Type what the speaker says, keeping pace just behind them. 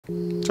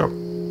So,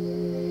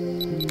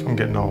 I'm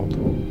getting old,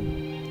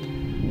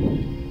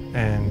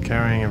 and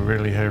carrying a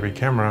really heavy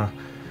camera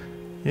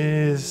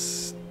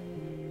is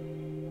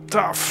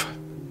tough.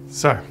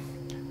 So,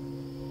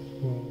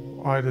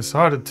 I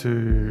decided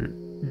to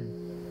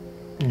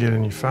get a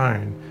new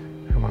phone,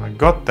 and when I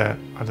got that,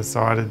 I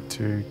decided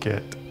to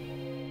get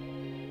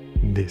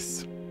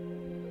this.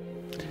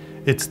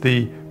 It's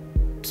the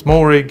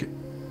Smallrig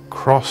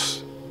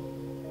cross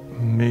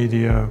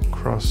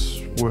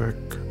work,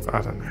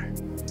 I don't know.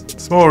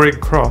 Smallrig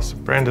cross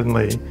Brandon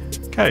Lee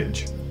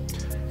cage.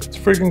 It's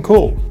freaking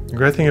cool. The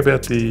great thing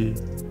about the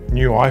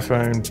new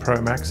iPhone Pro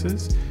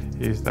Maxes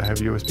is they have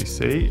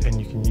USB-C and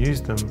you can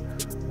use them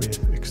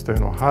with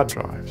external hard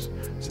drives.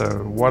 So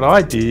what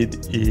I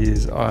did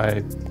is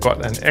I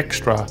got an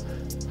extra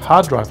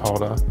hard drive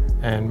holder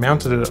and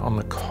mounted it on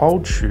the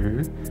cold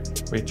shoe,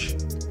 which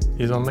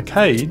is on the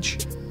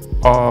cage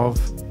of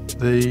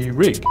the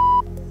rig.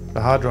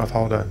 The hard drive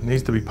holder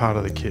needs to be part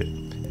of the kit.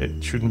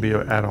 It shouldn't be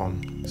an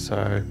add-on.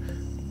 So,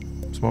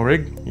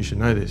 Smallrig, you should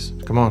know this.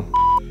 Come on.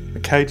 The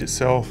cage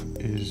itself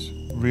is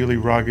really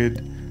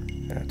rugged.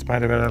 It's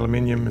made of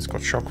aluminium. It's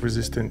got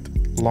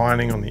shock-resistant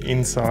lining on the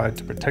inside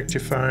to protect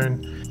your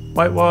phone.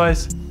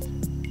 Weight-wise,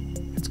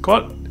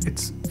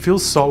 it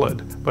feels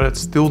solid, but it's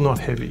still not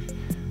heavy.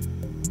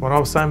 What I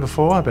was saying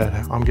before about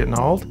how I'm getting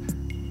old,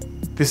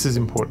 this is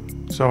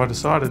important. So I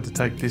decided to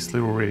take this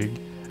little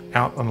rig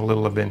out on a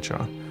little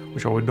adventure,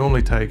 which I would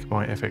normally take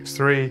my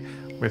FX3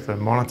 with a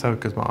monitor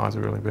because my eyes are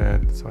really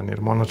bad, so I need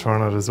a monitor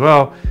on it as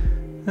well.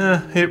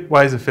 It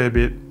weighs a fair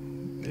bit.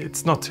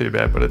 It's not too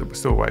bad, but it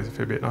still weighs a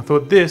fair bit. And I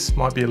thought this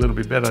might be a little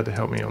bit better to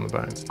help me on the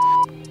bones.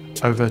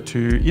 Over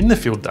to In the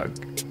Field, Doug.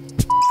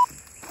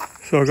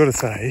 So I've got to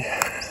say,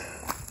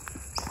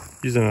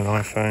 using an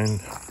iPhone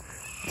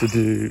to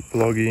do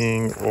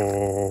blogging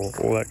or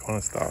all that kind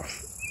of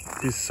stuff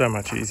is so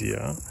much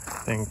easier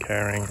than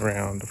carrying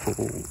around a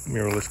full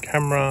mirrorless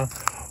camera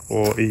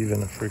or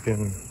even a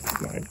freaking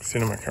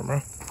cinema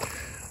camera.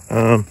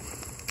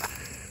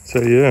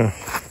 So yeah,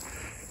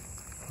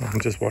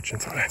 I'm just watching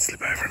so I don't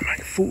slip over and make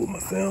a fool of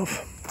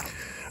myself.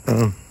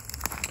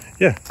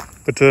 Yeah,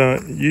 but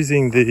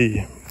using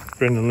the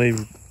Brandon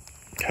Lee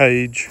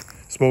cage,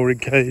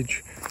 Smallrig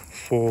cage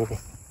for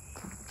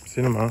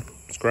cinema,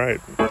 it's great.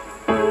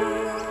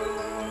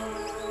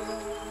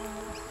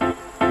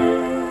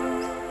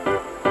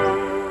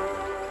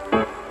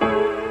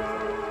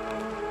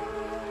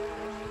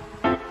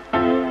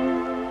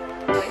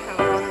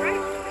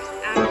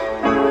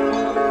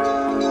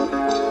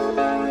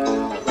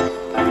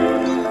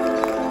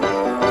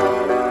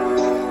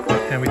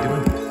 How are we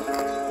doing?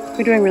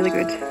 We're doing really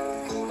good.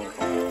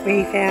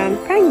 We found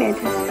praying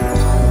mantis.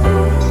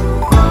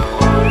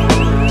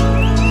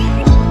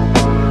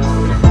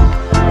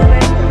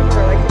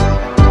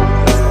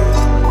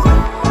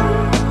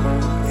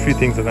 A few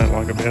things I don't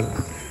like about it.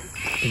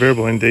 The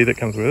variable ND that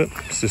comes with it,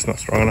 it's just not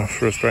strong enough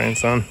for Australian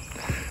sun.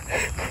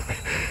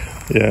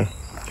 Yeah,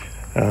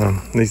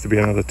 needs to be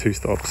another 2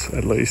 stops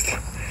at least.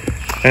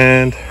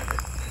 And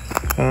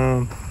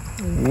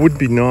would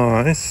be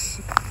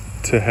nice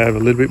to have a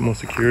little bit more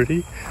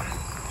security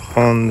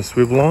on the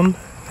swivel on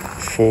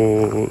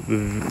for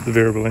the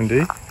variable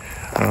ND.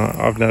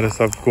 I've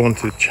noticed I've gone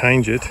to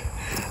change it,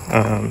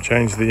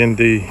 change the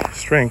ND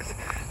strength,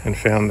 and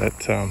found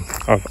that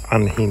I've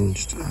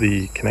unhinged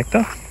the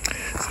connector.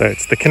 So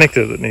it's the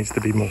connector that needs to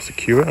be more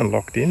secure and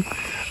locked in.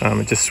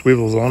 It just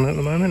swivels on at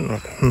the moment.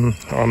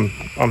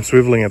 I'm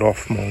swiveling it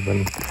off more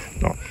than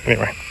not.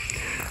 Anyway,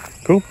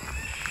 cool.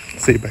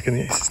 See you back in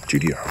the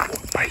studio.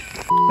 Bye.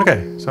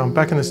 Okay, so I'm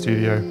back in the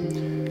studio.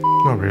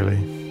 Not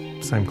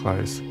really. Same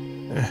clothes.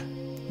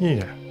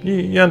 Yeah,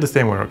 you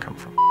understand where I come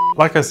from.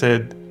 Like I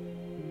said,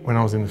 when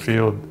I was in the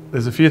field,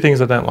 there's a few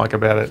things I don't like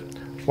about it.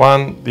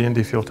 One, the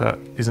ND filter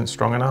isn't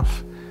strong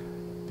enough.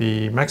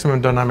 The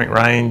maximum dynamic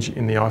range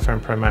in the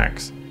iPhone Pro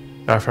Max,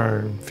 the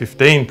iPhone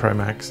 15 Pro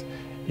Max,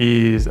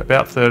 is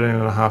about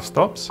 13.5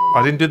 stops.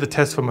 I didn't do the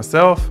test for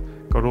myself,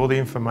 got all the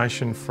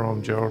information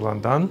from Gerald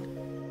Undone.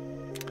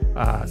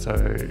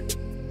 So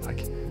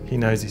he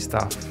knows his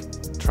stuff.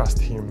 Trust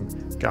him,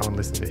 go and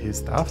listen to his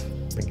stuff.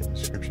 Link in the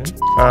description.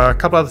 A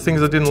couple other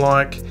things I didn't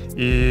like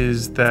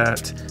is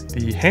that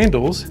the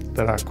handles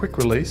that are quick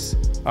release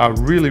are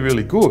really,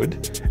 really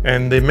good,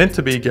 and they're meant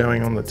to be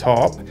going on the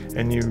top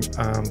and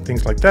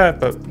things like that.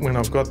 But when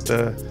I've got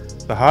the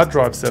hard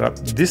drive set up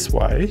this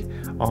way,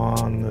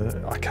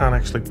 I can't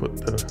actually put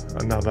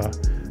another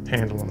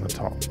handle on the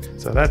top.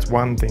 So that's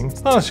one thing.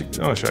 It's not a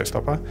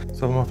showstopper.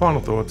 So my final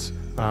thoughts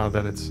are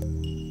that it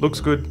looks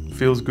good,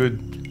 feels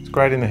good, it's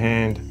great in the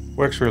hand,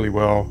 works really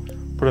well.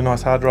 Put a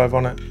nice hard drive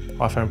on it.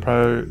 iPhone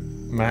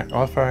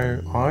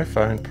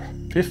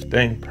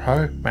 15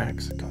 Pro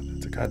Max. God,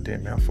 that's a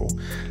goddamn mouthful.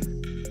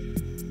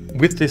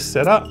 With this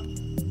setup,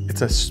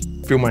 it's a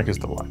filmmaker's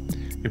delight.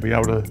 You'll be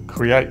able to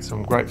create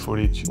some great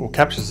footage, or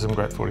capture some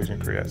great footage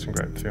and create some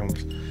great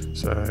films.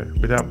 So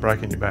without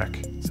breaking your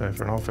back. So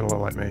for an old fella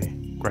like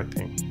me, great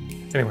thing.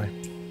 Anyway,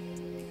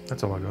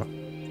 that's all I got.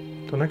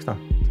 Till next time.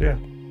 See ya.